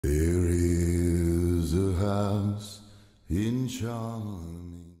There is a house in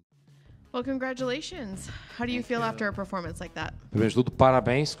charming. Well, congratulations. How do you feel after a performance like that? Primeiro de tudo,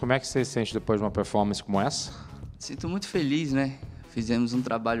 parabéns. Como é que você se sente depois de uma performance como essa? Sinto muito feliz, né? Fizemos um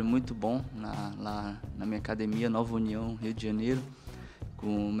trabalho muito bom lá na minha academia, Nova União, Rio de Janeiro,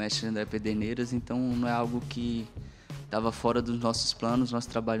 com o mestre André Pederneiras, então não é algo que estava fora dos nossos planos, nós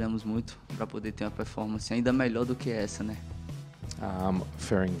trabalhamos muito para poder ter uma performance ainda melhor do que essa, né?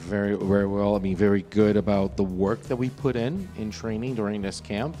 Faring very well. I mean, very good about the work that we put in training during this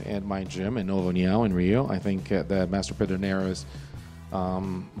camp at my gym in Nova União in Rio. I think that Master Pederneiras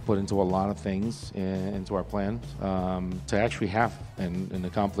put into a lot of things into our plan to actually have and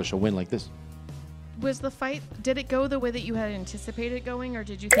accomplish a win like this. Was the fight, did it go the way that you had anticipated going, or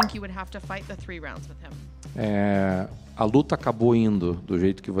did you think you would have to fight the 3 rounds with him? A luta acabou indo do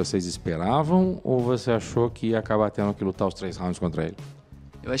jeito que vocês esperavam ou você achou que ia acabar tendo que lutar os 3 rounds contra ele?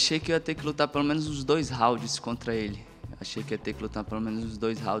 Eu achei que eu ia ter que lutar pelo menos os 2 rounds contra ele. Achei que ia ter que lutar pelo menos os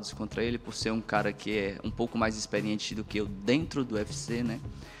 2 rounds contra ele, por ser um cara que é um pouco mais experiente do que eu dentro do UFC, né?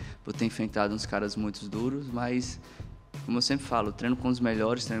 Por ter enfrentado uns caras muito duros, mas, como eu sempre falo, treino com os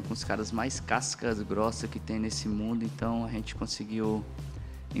melhores, treino com os caras mais cascas grossas que tem nesse mundo, então a gente conseguiu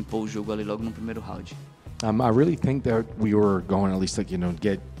impor o jogo ali logo no primeiro round. I really think that we were going at least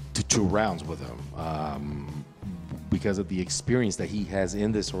get to 2 rounds with him. Because of the experience that he has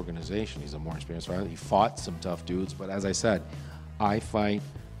in this organization. He's a more experienced fighter. He fought some tough dudes, but as I said, I fight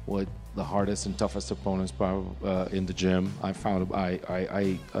with the hardest and toughest opponents in the gym. I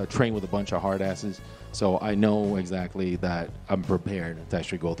train with a bunch of hard asses, so I know exactly that I'm prepared to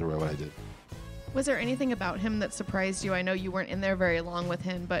actually go through what I did. Was there anything about him that surprised you? I know you weren't in there very long with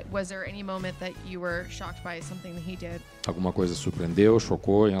him, but was there any moment that you were shocked by something that he did? Alguma coisa surpreendeu,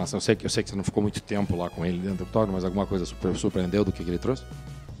 chocou em relação... Eu sei que você não ficou muito tempo lá com ele dentro do octógono, mas alguma coisa surpreendeu do que ele trouxe?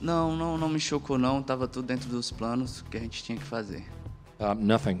 Não me chocou não, tava tudo dentro dos planos que a gente tinha que fazer.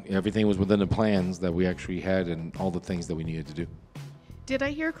 Nothing. Everything was within the plans that we actually had and all the things that we needed to do. Did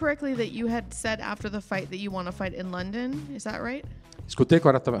I hear correctly that you had said after the fight that you want to fight in London? Is that right? Escutei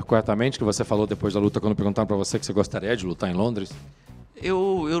corretamente que você falou depois da luta quando perguntaram para você que você gostaria de lutar em Londres?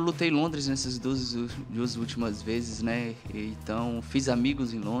 Eu lutei em Londres nessas duas últimas vezes, né? Então fiz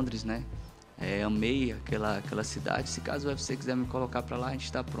amigos em Londres, né? Amei aquela cidade. Se caso o UFC quiser me colocar para lá, a gente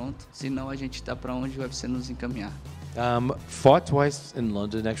está pronto. Se não, a gente está para onde o UFC nos encaminhar. Fought twice in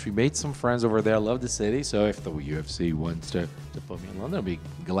London. Actually made some friends over there. Love the city. So if the UFC wants to put me in London, I'll be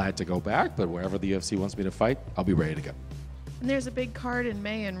glad to go back. But wherever the UFC wants me to fight, I'll be ready to go. And there's a big card in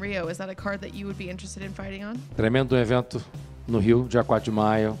May in Rio. Is that a card that you would be interested in fighting on? Tremendo evento no Rio, dia 4 de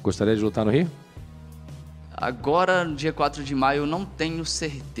maio. Gostaria de lutar no Rio? Agora, no dia 4 de maio, eu não tenho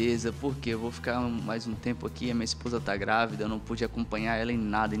certeza, porque eu vou ficar mais um tempo aqui, a minha esposa está grávida, eu não pude acompanhar ela em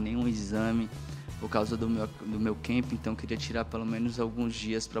nada, em nenhum exame, por causa do meu camp, então eu queria tirar pelo menos alguns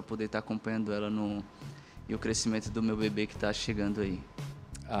dias para poder estar acompanhando ela e o crescimento do meu bebê que está chegando aí.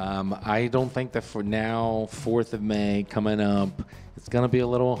 I don't think that for now, 4th of May coming up, it's going to be a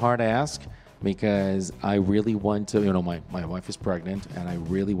little hard to ask because I really want to, my wife is pregnant and I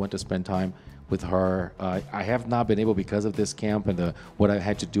really want to spend time with her. I have not been able, because of this camp and what I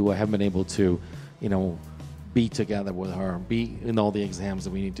had to do, I haven't been able to, be together with her, be in all the exams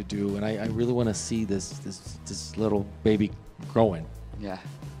that we need to do. And I really want to see this little baby growing. Yeah.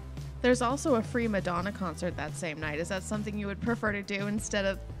 There's also a free Madonna concert that same night. Is that something you would prefer to do instead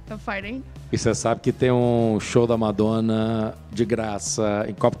of fighting? E você sabe que tem um show da Madonna de graça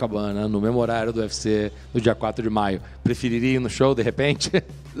em Copacabana, no mesmo horário do UFC, no dia 4 de maio. Preferiria ir no show, de repente?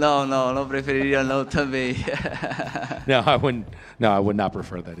 Não preferiria não também. No, I would not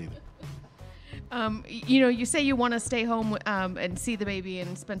prefer that either. You say you want to stay home and see the baby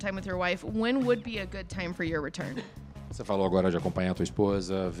and spend time with your wife. When would be a good time for your return? Você falou agora de acompanhar a tua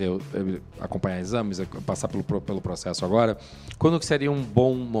esposa, acompanhar exames, passar pelo processo agora. Quando que seria um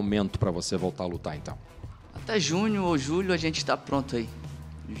bom momento para você voltar a lutar, então? Até junho ou julho a gente está pronto aí.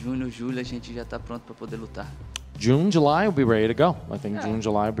 Junho ou julho a gente já está pronto para poder lutar. June, July, we'll be ready to go. I think June,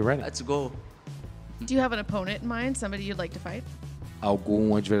 July, we'll be ready. Let's go. Do you have an opponent in mind? Somebody you'd like to fight?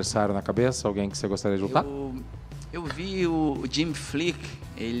 Algum adversário na cabeça? Alguém que você gostaria de lutar? Eu vi o Jim Flick,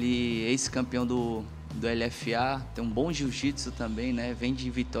 ele é ex-campeão do LFA, tem um bom jiu-jitsu também, né? Vem de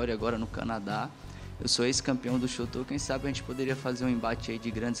vitória agora no Canadá. Eu sou ex-campeão do Shoto, quem sabe a gente poderia fazer um embate aí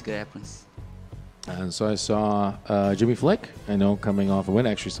de grandes grapplings. And so I saw Jimmy Flick, I know, coming off a win.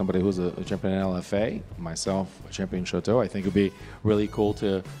 Actually, somebody who's a champion in LFA, myself, a champion in Shoto. I think it would be really cool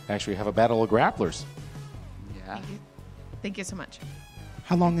to actually have a battle of grapplers. Yeah. Thank you so much.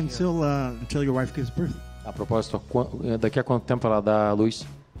 How long until your wife gives birth? A propósito, daqui a quanto tempo ela dá a luz?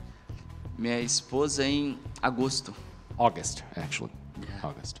 Minha esposa em agosto. August, actually. Yeah.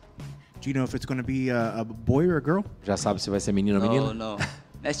 August. Do you know if it's going to be a boy or a girl? Já sabe se vai ser menino ou menina? Não.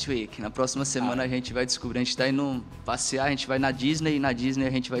 Next week. Na próxima semana a gente vai descobrir. A gente tá indo passear, a gente vai na Disney e na Disney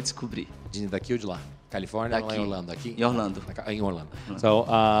a gente vai descobrir. Disney daqui ou de lá? Califórnia ou lá em Orlando? Aqui? Em Orlando. In Orlando. So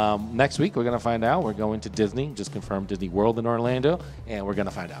next week we're going to find out. We're going to Disney, just confirmed Disney World in Orlando, and we're going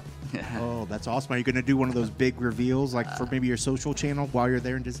to find out. Oh, that's awesome. Are you going to do one of those big reveals, like for maybe your social channel while you're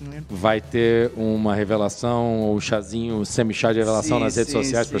there in Disneyland? Vai ter uma revelação, ou chazinho, semi-chá de revelação nas redes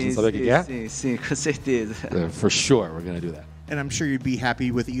sociais pra gente saber o que é? Sim, com certeza. For sure, we're going to do that. And I'm sure you'd be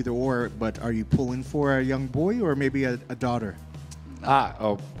happy with either or, but are you pulling for a young boy or maybe a daughter?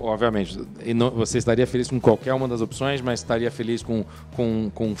 Obviamente. Você estaria feliz com qualquer uma das opções, mas estaria feliz com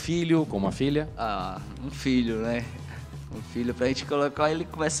um filho, com uma filha? Um filho, né? Um filho pra gente colocar ele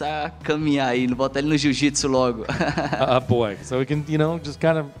começar a caminhar aí, não botar ele no jiu-jitsu logo. A boy. So we can, just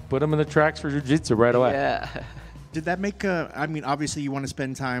kind of put him in the tracks for jiu-jitsu right away. Yeah. Did that make I mean, obviously you want to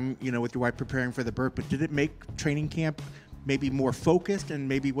spend time, with your wife preparing for the birth, but did it make training camp maybe more focused and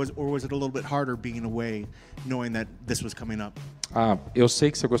was it a little bit harder being away, knowing that this was coming up? Eu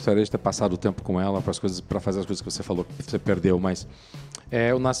sei que você gostaria de ter passado o tempo com ela para fazer as coisas que você falou que você perdeu, mas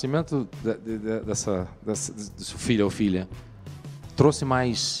o nascimento desse filho ou filha trouxe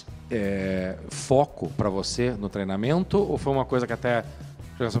mais foco para você no treinamento ou foi uma coisa que até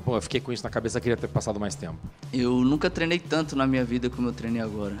eu fiquei com isso na cabeça, queria ter passado mais tempo? Eu nunca treinei tanto na minha vida como eu treinei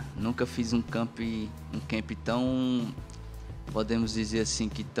agora. Nunca fiz um camp tão, podemos dizer assim,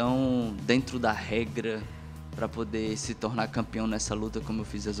 que tão dentro da regra para poder se tornar campeão nessa luta como eu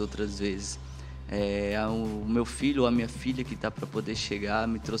fiz as outras vezes. O meu filho ou a minha filha que está para poder chegar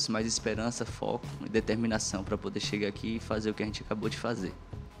me trouxe mais esperança, foco e determinação para poder chegar aqui e fazer o que a gente acabou de fazer.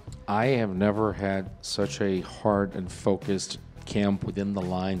 I have never had such a hard and focused camp within the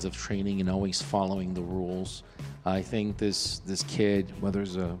lines of training and always following the rules. I think this kid, whether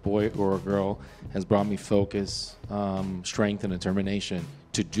it's a boy or a girl, has brought me focus, strength, and determination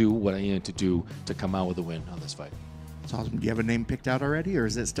to do what I needed to do to come out with a win on this fight. That's awesome. Do you have a name picked out already, or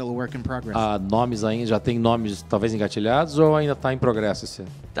is it still a work in progress? Nomes ainda, já tem nomes talvez engatilhados ou ainda está em progresso esse?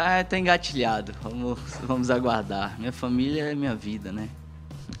 Tá engatilhado. Vamos aguardar. Minha família é minha vida, né?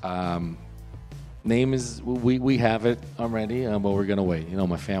 Name is we have it already, but we're gonna wait.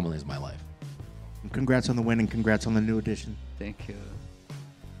 My family is my life. Congrats on the win and congrats on the new addition. Thank you.